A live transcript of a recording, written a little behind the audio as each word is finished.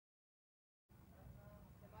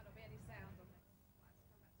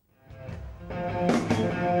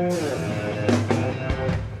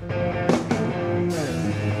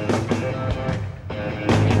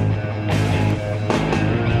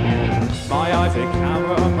like the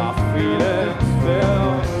camera, my feelings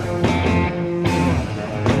film.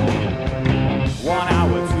 1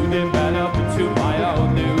 hour to develop into my own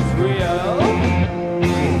newsreel.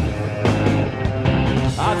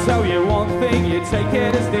 I'll tell you one thing, you take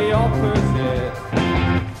it as the opposite.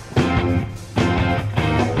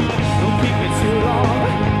 Don't keep it too long,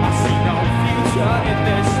 I see no future in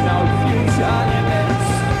this, no future in this.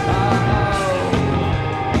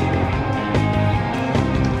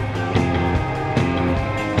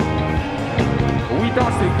 We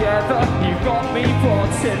dance together, you got me for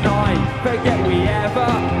tonight. Forget we ever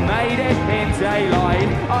made it in daylight.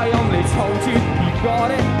 I only told you, you got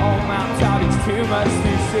it all mapped out, it's too much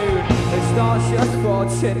too soon. Let's dance just for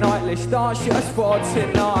tonight, let's dance just for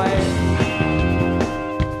tonight.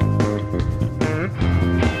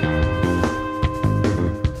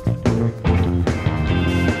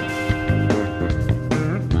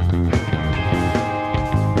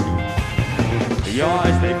 Your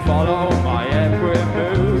eyes, they follow my every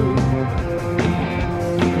move.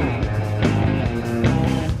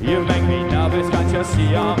 You make me nervous, can't you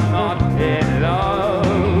see I'm not in love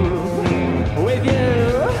with you?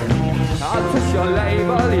 I'll push your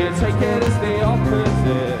label, you take it as the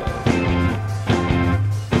opposite.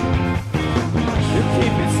 You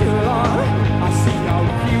keep it too long, I see no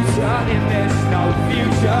future in this, no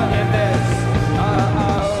future in this.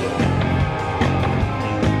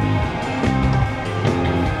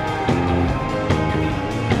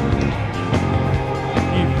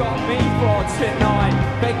 Tonight,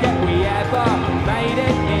 forget we ever made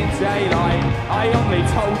it in daylight. I only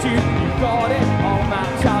told you, you got it all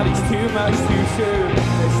mapped out, it's too much too soon.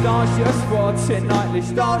 Let's dance just for tonight,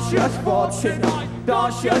 let's dance just for tonight.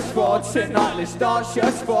 Dance just for tonight, let's dance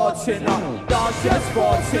just for tonight. Dance just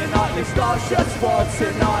for tonight, let's dance just for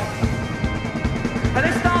tonight. And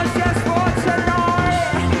let's dance just for tonight.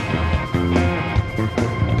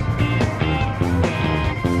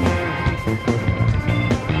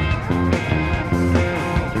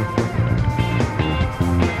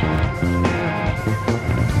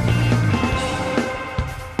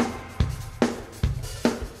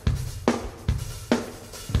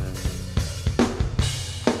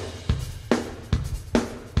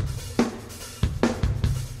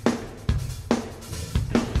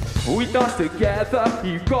 We dance together,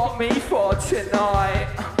 you got me for tonight.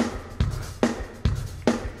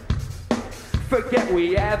 Forget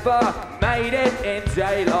we ever made it in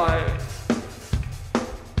daylight.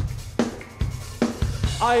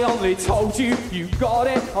 I only told you, you got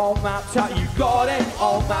it all mapped out, you got it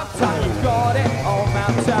all mapped out, you got it all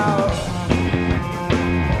mapped out.